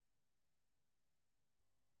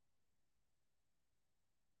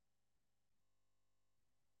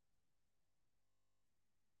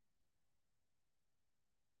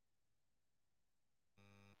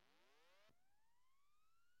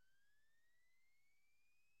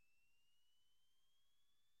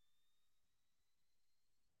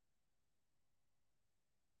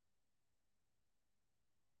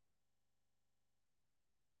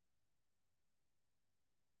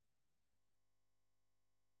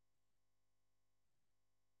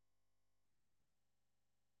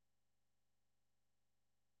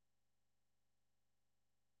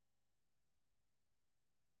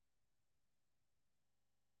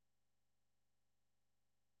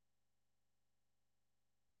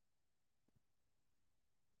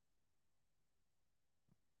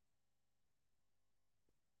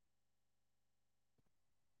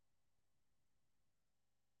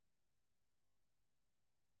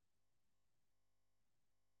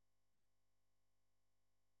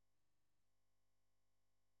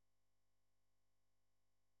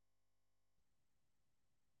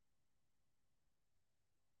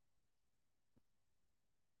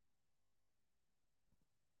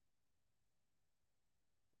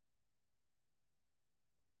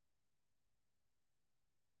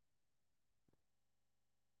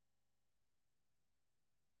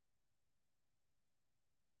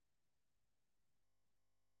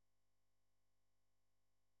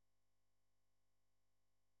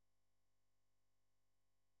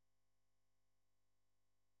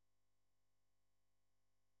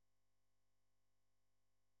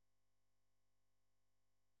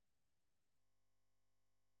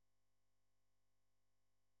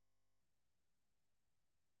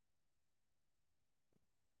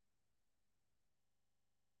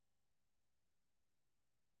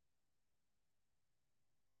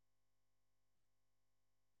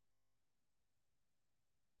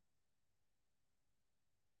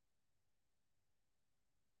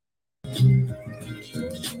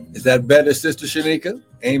Is that better, Sister Shanika?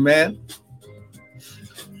 Amen.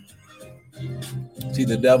 See,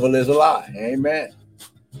 the devil is a lie. Amen.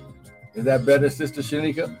 Is that better, Sister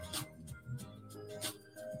Shanika?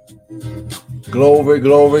 Glory,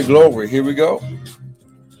 glory, glory. Here we go.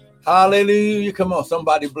 Hallelujah. Come on,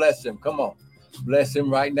 somebody bless him. Come on. Bless him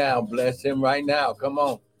right now. Bless him right now. Come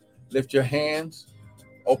on. Lift your hands.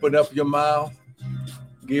 Open up your mouth.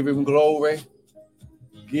 Give him glory.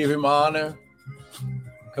 Give him honor.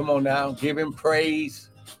 Come on now. Give him praise.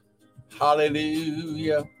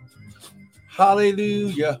 Hallelujah.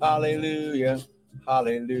 Hallelujah. Hallelujah.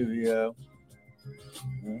 Hallelujah.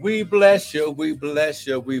 We bless you. We bless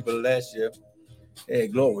you. We bless you. Hey,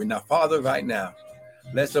 glory. Now, Father, right now,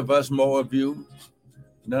 less of us, more of you.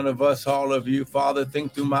 None of us, all of you. Father,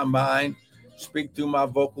 think through my mind. Speak through my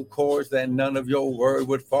vocal cords that none of your word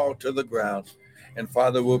would fall to the ground. And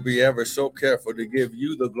Father, we'll be ever so careful to give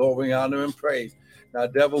you the glory, honor, and praise. Now,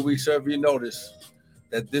 devil, we serve you notice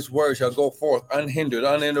that this word shall go forth unhindered,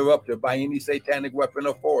 uninterrupted by any satanic weapon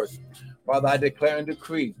or force. Father, I declare and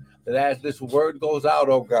decree that as this word goes out,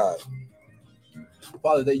 oh God,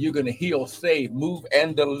 Father, that you're going to heal, save, move,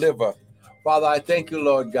 and deliver. Father, I thank you,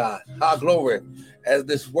 Lord God. How glory. As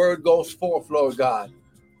this word goes forth, Lord God.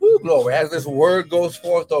 Woo, glory. As this word goes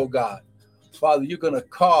forth, oh God. Father, you're going to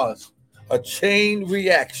cause a chain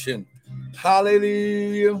reaction.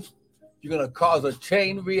 Hallelujah. You're going to cause a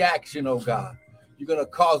chain reaction, oh God. You're going to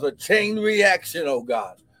cause a chain reaction, oh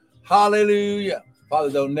God. Hallelujah. Father,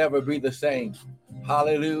 they'll never be the same.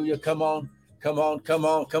 Hallelujah. Come on. Come on, come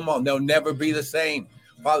on, come on. They'll never be the same.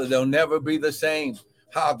 Father, they'll never be the same.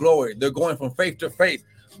 How glory. They're going from faith to faith,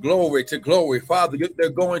 glory to glory. Father,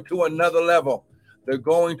 they're going to another level. They're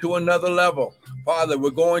going to another level. Father,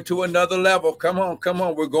 we're going to another level. Come on, come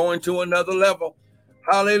on. We're going to another level.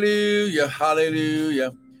 Hallelujah,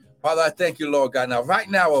 hallelujah. Father, I thank you, Lord God. Now, right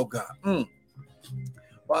now, oh God.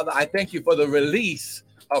 Father, I thank you for the release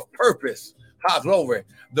of purpose. How glory.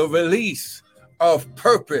 The release of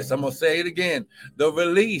purpose. I'm going to say it again. The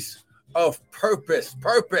release of purpose.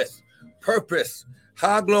 Purpose. Purpose.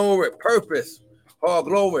 How glory. Purpose. Oh,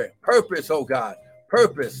 glory. Purpose, oh God.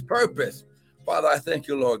 Purpose. Purpose. Father, I thank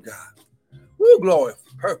you, Lord God. Woo, glory.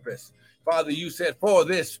 Purpose. Father, you said for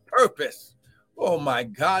this purpose. Oh, my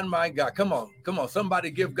God, my God. Come on. Come on. Somebody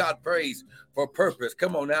give God praise for purpose.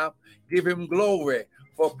 Come on now. Give him glory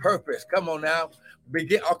for purpose. Come on now.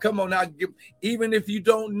 Come on now. Even if you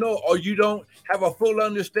don't know or you don't have a full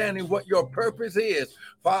understanding what your purpose is,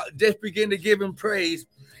 just begin to give him praise,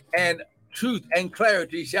 and truth and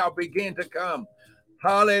clarity shall begin to come.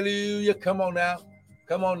 Hallelujah. Come on now.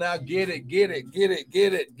 Come on now. Get it, get it, get it,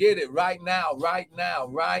 get it, get it right now, right now,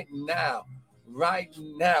 right now, right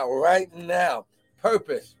now, right now.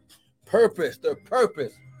 Purpose, purpose, the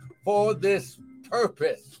purpose for this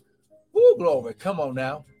purpose. Woo, glory. Come on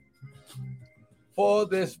now. For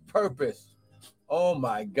this purpose. Oh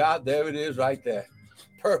my God, there it is right there.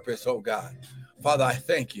 Purpose, oh God. Father, I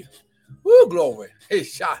thank you. Woo, glory. Hey,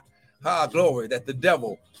 shot. Glory, that the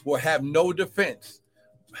devil will have no defense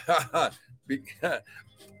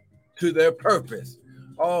to their purpose.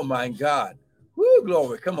 Oh my God. Woo,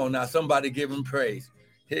 glory. Come on now. Somebody give him praise.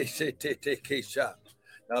 Hey, shot.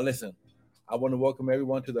 Now listen, I want to welcome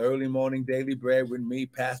everyone to the Early Morning Daily Bread with me,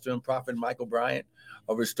 Pastor and Prophet Michael Bryant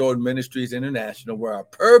of Restored Ministries International, where our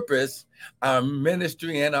purpose, our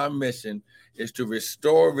ministry, and our mission is to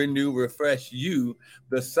restore, renew, refresh you,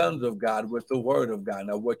 the sons of God, with the word of God.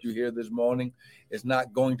 Now, what you hear this morning is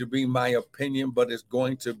not going to be my opinion, but it's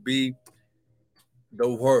going to be the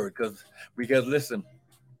word. Because listen,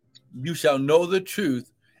 you shall know the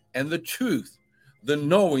truth, and the truth, the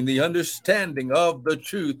knowing, the understanding of the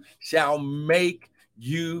truth shall make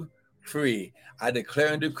you free. I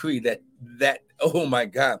declare and decree that oh my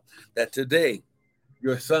God, that today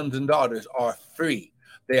your sons and daughters are free.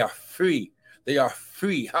 They are free. They are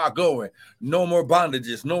free. How glory. No more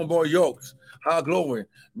bondages, no more yokes. How glory.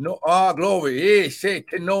 No, glory.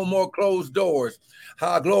 No more closed doors.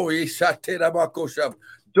 How glory.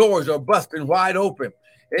 Doors are busting wide open.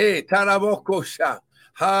 Hey,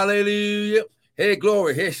 hallelujah. Hey,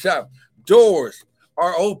 glory. Hey, shout. Doors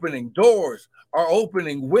are opening. Doors are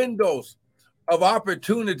opening. Windows of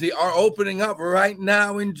opportunity are opening up right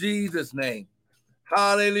now in Jesus' name.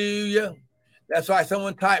 Hallelujah. That's why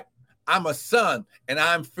someone type, I'm a son and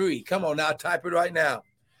I'm free. Come on now, type it right now.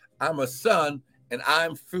 I'm a son and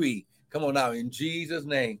I'm free. Come on now, in Jesus'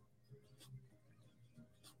 name.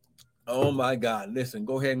 Oh my God. Listen,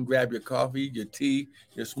 go ahead and grab your coffee, your tea,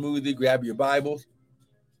 your smoothie, grab your Bibles.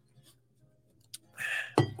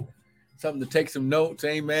 Something to take some notes,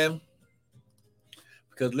 amen.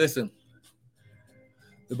 Because listen,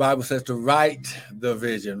 The Bible says to write the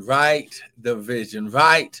vision, write the vision,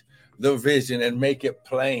 write the vision and make it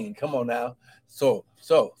plain. Come on now. So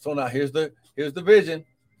now here's the vision.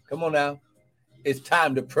 Come on now. It's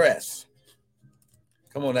time to press.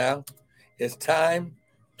 Come on now. It's time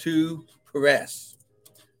to press.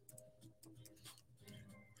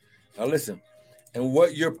 Now listen. And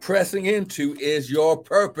what you're pressing into is your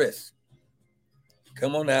purpose.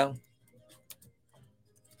 Come on now.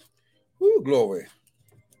 Woo, glory.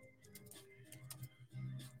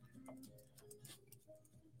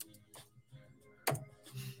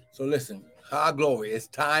 So listen, glory. It's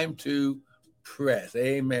time to press.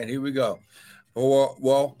 Amen. Here we go.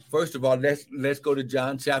 Well, first of all, let's go to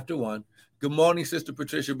John chapter 1. Good morning, Sister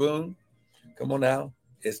Patricia Boone. Come on now.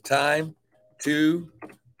 It's time to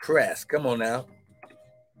press. Come on now.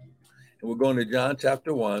 And we're going to John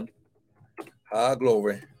chapter 1.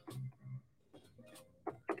 Glory.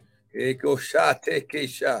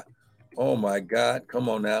 Oh my God. Come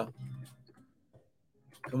on now.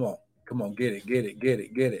 Come on. Get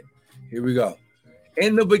it. Here we go.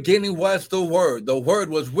 In the beginning was the Word. The Word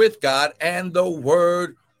was with God, and the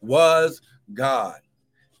Word was God.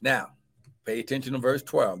 Now, pay attention to verse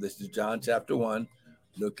 12. This is John chapter 1.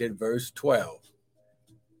 Look at verse 12.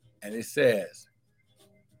 And it says,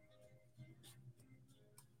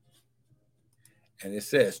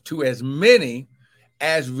 to as many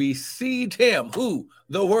as received him, who?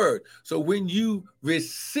 The Word. So when you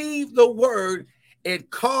receive the Word,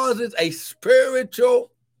 it causes a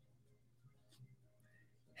spiritual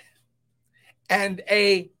and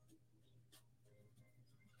a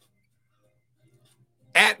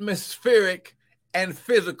atmospheric and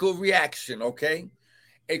physical reaction, okay?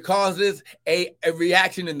 It causes a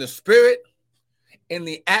reaction in the spirit, in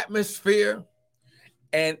the atmosphere,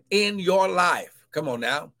 and in your life. Come on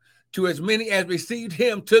now. To as many as received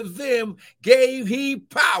him, to them gave he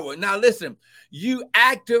power. Now listen, you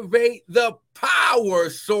activate the power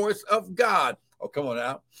source of God. Oh, come on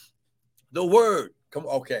now. The Word. Come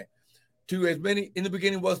on, okay. To as many, in the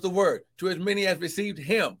beginning was the Word. To as many as received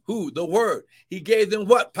him, who? The Word. He gave them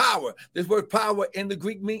what? Power. This word power in the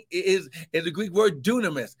Greek is the Greek word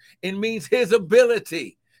dunamis. It means his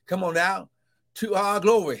ability. Come on now. To our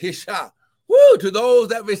glory. Hisha. Woo! To those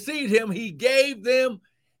that received him, he gave them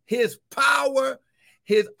his power,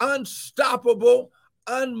 his unstoppable,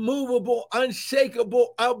 unmovable,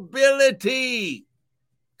 unshakable ability.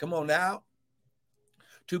 Come on now.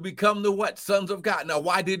 To become the what? Sons of God. Now,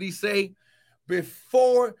 why did he say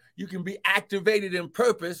before you can be activated in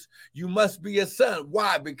purpose, you must be a son?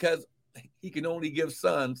 Why? Because he can only give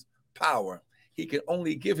sons power. He can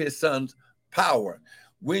only give his sons power.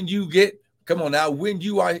 When you get, come on now, when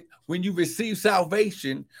you receive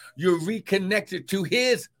salvation, you're reconnected to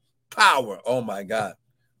his power. Oh my God.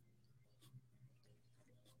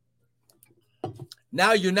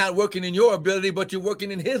 Now you're not working in your ability, but you're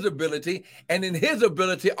working in his ability. And in his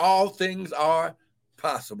ability, all things are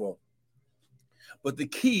possible. But the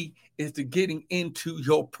key is to getting into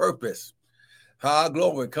your purpose.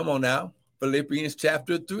 Glory. Come on now. Philippians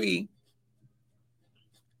chapter 3.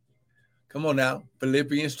 Come on now.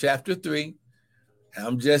 Philippians chapter 3.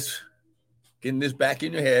 I'm just getting this back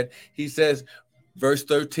in your head. He says, verse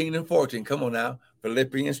 13 and 14. Come on now.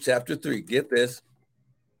 Philippians chapter 3. Get this.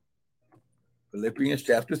 Philippians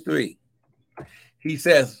chapter 3. He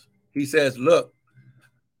says, look,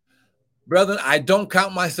 brethren, I don't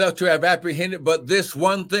count myself to have apprehended, but this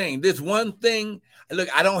one thing, look,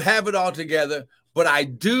 I don't have it all together, but I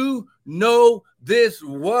do know this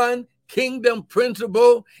one kingdom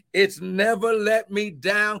principle. It's never let me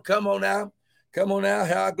down. Come on now.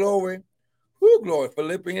 How glory. Woo, glory.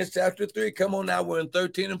 Philippians chapter 3. Come on now. We're in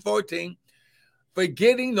 13 and 14.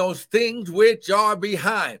 Forgetting those things which are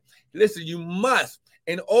behind. Listen, you must,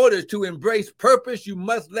 in order to embrace purpose, you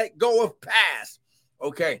must let go of past.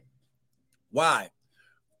 Okay. Why?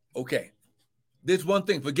 Okay. This one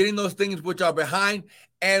thing, forgetting those things which are behind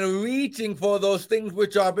and reaching for those things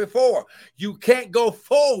which are before. You can't go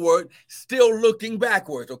forward still looking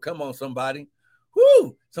backwards. Oh, come on, somebody.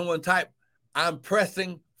 Whoo! Someone type, I'm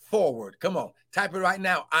pressing forward. Come on. Type it right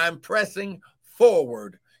now. I'm pressing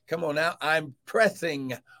forward. Come on now. I'm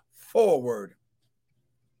pressing forward.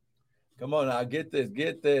 Come on now. Get this.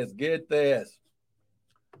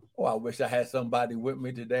 Oh, I wish I had somebody with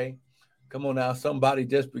me today. Come on now. Somebody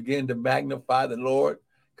just begin to magnify the Lord.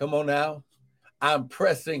 Come on now. I'm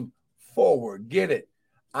pressing forward. Get it.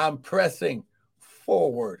 I'm pressing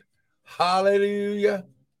forward. Hallelujah.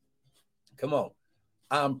 Come on.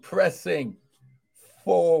 I'm pressing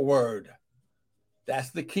forward.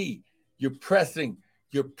 That's the key. You're pressing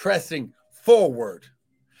forward.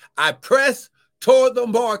 I press toward the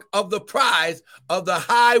mark of the prize of the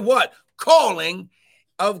high what? Calling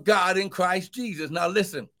of God in Christ Jesus. Now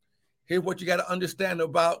listen, here's what you got to understand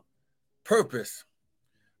about purpose.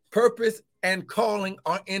 Purpose and calling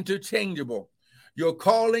are interchangeable. Your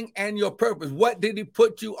calling and your purpose. What did he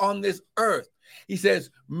put you on this earth? He says,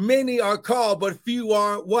 many are called, but few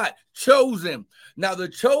are what? Chosen. Now, the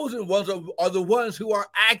chosen ones are the ones who are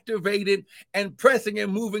activated and pressing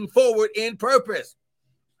and moving forward in purpose.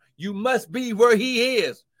 You must be where he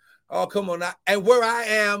is. Oh, come on now. And where I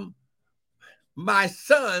am, my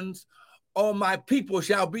sons or my people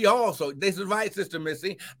shall be also. This is right, Sister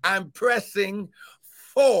Missy. I'm pressing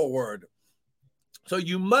forward. So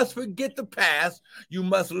you must forget the past. You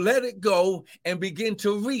must let it go and begin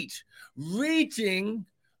to reach. Reaching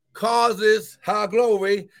causes, high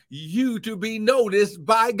glory, you to be noticed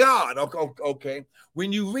by God. Okay.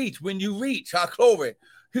 When you reach, high glory,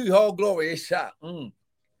 all glory is shot. Oh,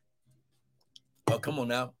 come on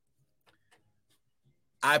now.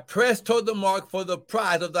 I press toward the mark for the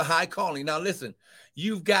prize of the high calling. Now listen,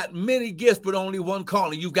 you've got many gifts, but only one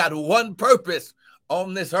calling. You've got one purpose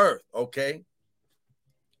on this earth, okay?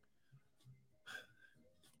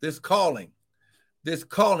 This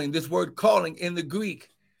word calling in the Greek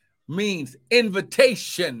means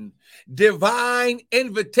invitation, divine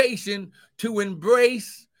invitation to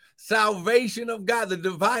embrace salvation of God, the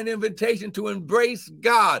divine invitation to embrace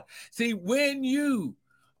God. See, when you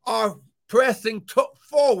are pressing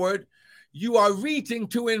forward, you are reaching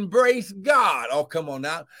to embrace God. Oh, come on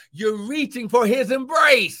now. You're reaching for his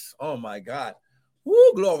embrace. Oh, my God.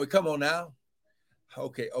 Woo, glory. Come on now.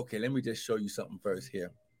 Okay. Let me just show you something first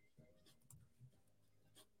here.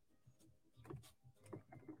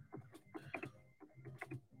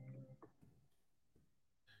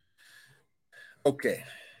 Okay.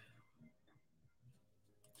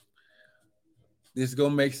 This is going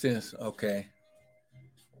to make sense. Okay.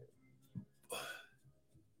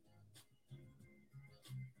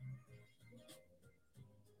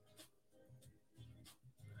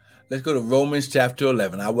 Let's go to Romans chapter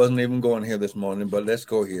 11. I wasn't even going here this morning, but let's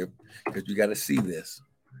go here because you got to see this.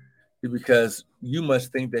 Because you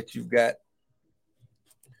must think that you've got,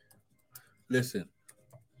 listen,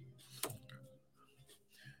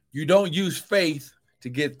 you don't use faith to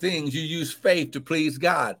get things. You use faith to please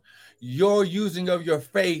God. Your using of your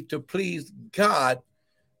faith to please God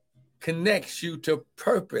connects you to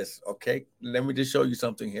purpose. Okay, let me just show you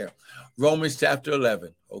something here. Romans chapter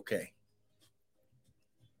 11. Okay.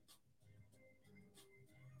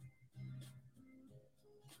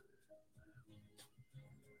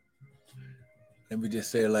 Let me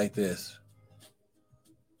just say it like this.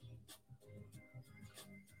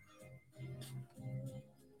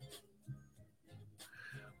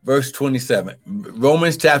 Verse 27.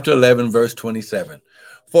 Romans chapter 11, verse 27.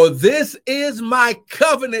 For this is my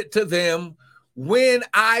covenant to them when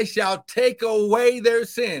I shall take away their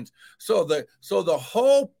sins. So the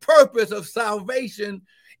whole purpose of salvation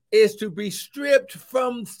is to be stripped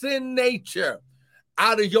from sin nature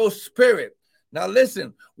out of your spirit. Now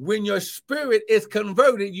listen, when your spirit is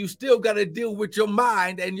converted, you still got to deal with your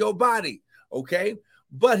mind and your body, okay?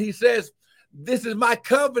 But he says, this is my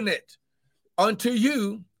covenant unto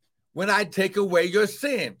you when I take away your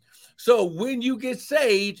sin. So when you get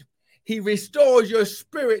saved, he restores your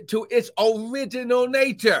spirit to its original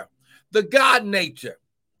nature, the God nature.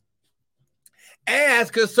 As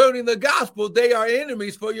concerning the gospel, they are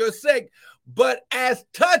enemies for your sake. But as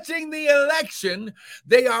touching the election,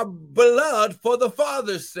 they are beloved for the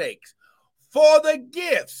Father's sakes. For the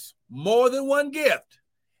gifts, more than one gift,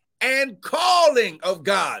 and calling of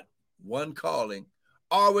God, one calling,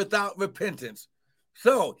 are without repentance.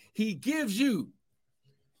 So he gives you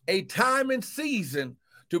a time and season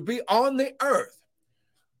to be on the earth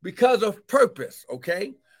because of purpose,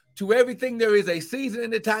 okay? To everything there is a season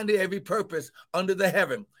and a time to every purpose under the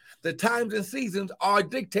heaven. The times and seasons are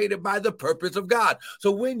dictated by the purpose of God.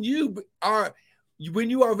 So when you are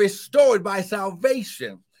restored by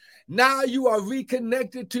salvation, now you are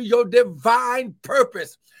reconnected to your divine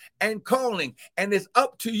purpose and calling. And it's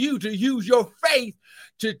up to you to use your faith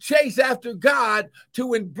to chase after God,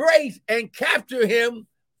 to embrace and capture him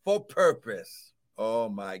for purpose. Oh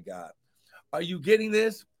my God. Are you getting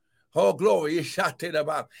this? Oh, glory.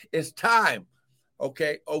 It's time.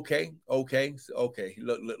 Okay.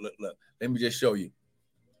 Look. Let me just show you.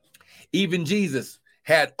 Even Jesus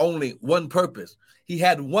had only one purpose. He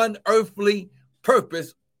had one earthly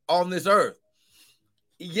purpose on this earth.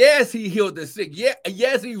 Yes, he healed the sick.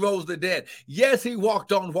 Yes, he rose the dead. Yes, he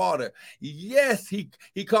walked on water. Yes, he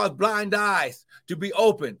caused blind eyes to be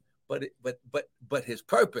open. But his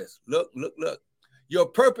purpose, look. Your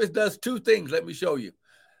purpose does two things. Let me show you.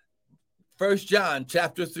 1 John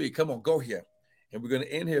chapter 3. Come on, go here. And we're going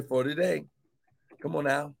to end here for today. Come on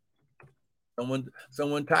now.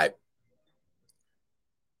 Someone type,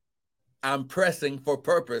 I'm pressing for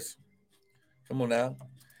purpose. Come on now.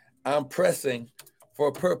 I'm pressing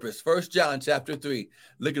for purpose. 1 John chapter 3.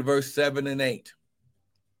 Look at verse 7 and 8.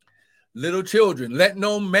 Little children, let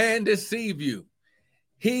no man deceive you.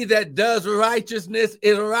 He that does righteousness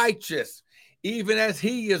is righteous, even as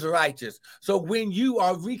he is righteous. So when you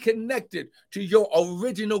are reconnected to your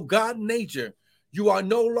original God nature, you are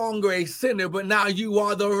no longer a sinner, but now you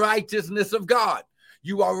are the righteousness of God.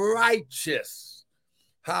 You are righteous.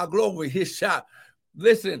 How glory, his shot.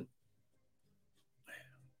 Listen.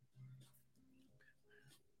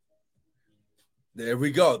 There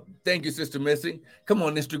we go. Thank you, Sister Missy. Come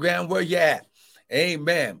on, Instagram, where you at?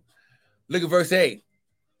 Amen. Look at verse 8.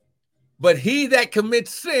 But he that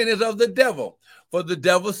commits sin is of the devil, for the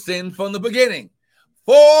devil sinned from the beginning.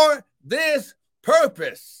 For this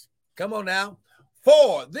purpose, come on now,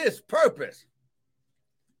 for this purpose,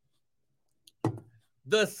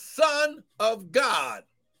 the Son of God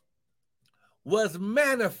was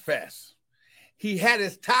manifest. He had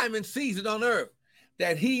his time and season on earth,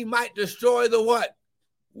 that he might destroy the what?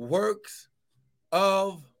 Works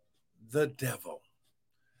of the devil.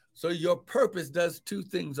 So your purpose does two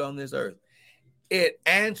things on this earth. It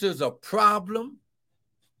answers a problem.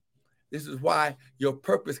 This is why your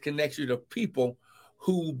purpose connects you to people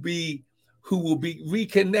who will be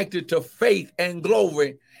reconnected to faith and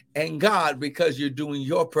glory and God, because you're doing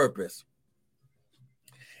your purpose.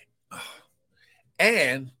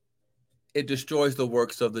 And it destroys the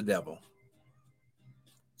works of the devil.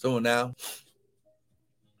 So now,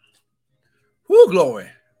 whoo, glory.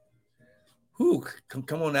 Whoo,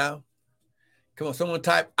 come on now. Come on, someone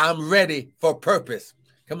type, I'm ready for purpose.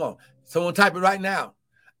 Come on, someone type it right now.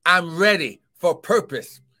 I'm ready for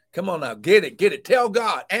purpose. Come on now, get it. Tell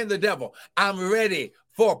God and the devil, I'm ready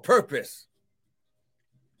for purpose.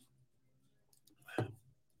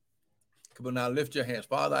 Come on now, lift your hands.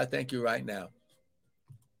 Father, I thank you right now.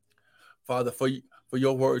 Father, for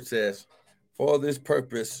your word says, for this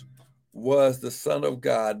purpose was the Son of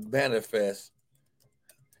God manifest,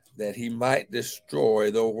 that he might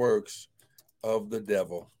destroy the works of the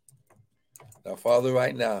devil. Now, Father,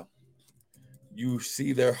 right now, you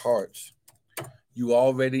see their hearts. You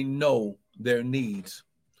already know their needs.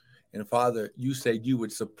 And Father, you said you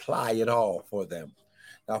would supply it all for them.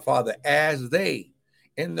 Now, Father, as they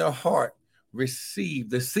in their heart receive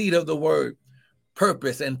the seed of the word,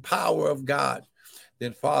 purpose and power of God,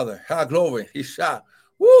 then Father, how glory, he shot.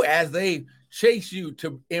 Woo, as they chase you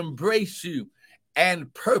to embrace you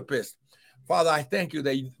and purpose. Father, I thank you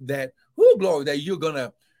that woo, glory, that you're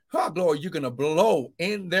gonna, how glory, you're gonna blow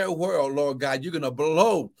in their world, Lord God. You're gonna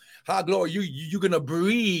blow, how glory, you're gonna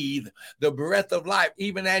breathe the breath of life,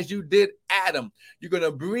 even as you did Adam. You're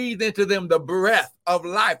gonna breathe into them the breath of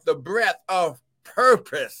life, the breath of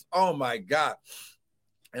purpose. Oh my God.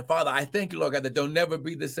 And Father, I thank you, Lord God, that they'll never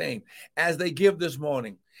be the same. As they give this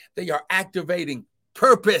morning, they are activating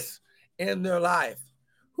purpose in their life.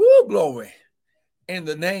 Woo, glory. In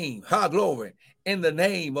the name, glory, in the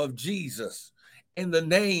name of Jesus, in the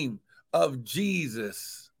name of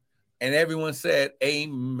Jesus. And everyone said,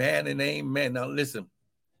 amen and amen. Now listen,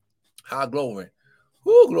 glory,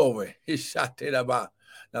 glory.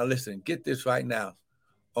 Now listen, get this right now.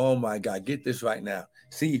 Oh my God, get this right now.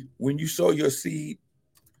 See, when you sow your seed,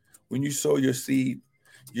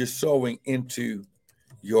 you're sowing into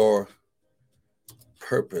your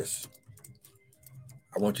purpose.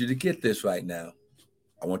 I want you to get this right now.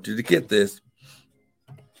 I want you to get this.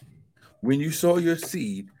 When you sow your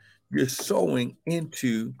seed, you're sowing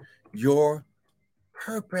into your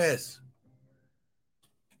purpose.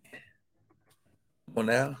 Well,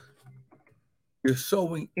 now, you're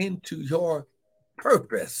sowing into your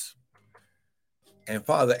purpose. And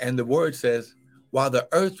Father, and the word says, while the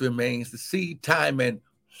earth remains, the seed time and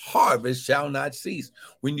harvest shall not cease.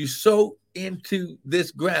 When you sow into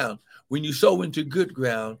this ground, when you sow into good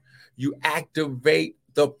ground, you activate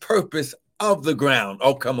the purpose of the ground.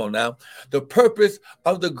 Oh, come on now. The purpose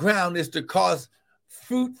of the ground is to cause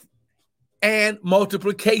fruit and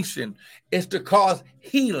multiplication. It's to cause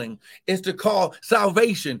healing. It's to cause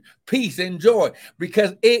salvation, peace, and joy,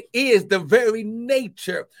 because it is the very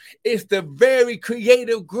nature. It's the very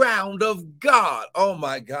creative ground of God. Oh,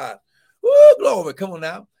 my God. Woo, glory. Come on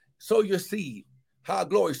now. Sow your seed. How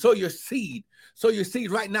glory. Sow your seed. Sow your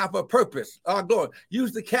seed right now for a purpose. Glory.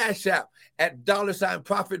 Use the Cash App at $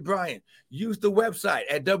 Prophet Brian. Use the website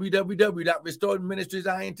at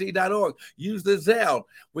www.restoredministriesint.org. Use the Zelle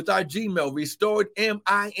with our Gmail,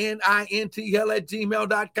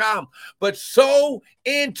 restoredmintl@gmail.com. But sow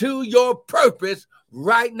into your purpose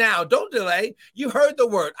right now. Don't delay. You heard the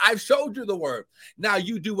word. I've showed you the word. Now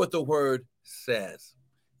you do what the word says.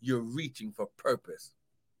 You're reaching for purpose.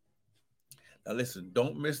 Now listen,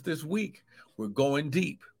 don't miss this week. We're going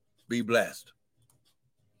deep. Be blessed.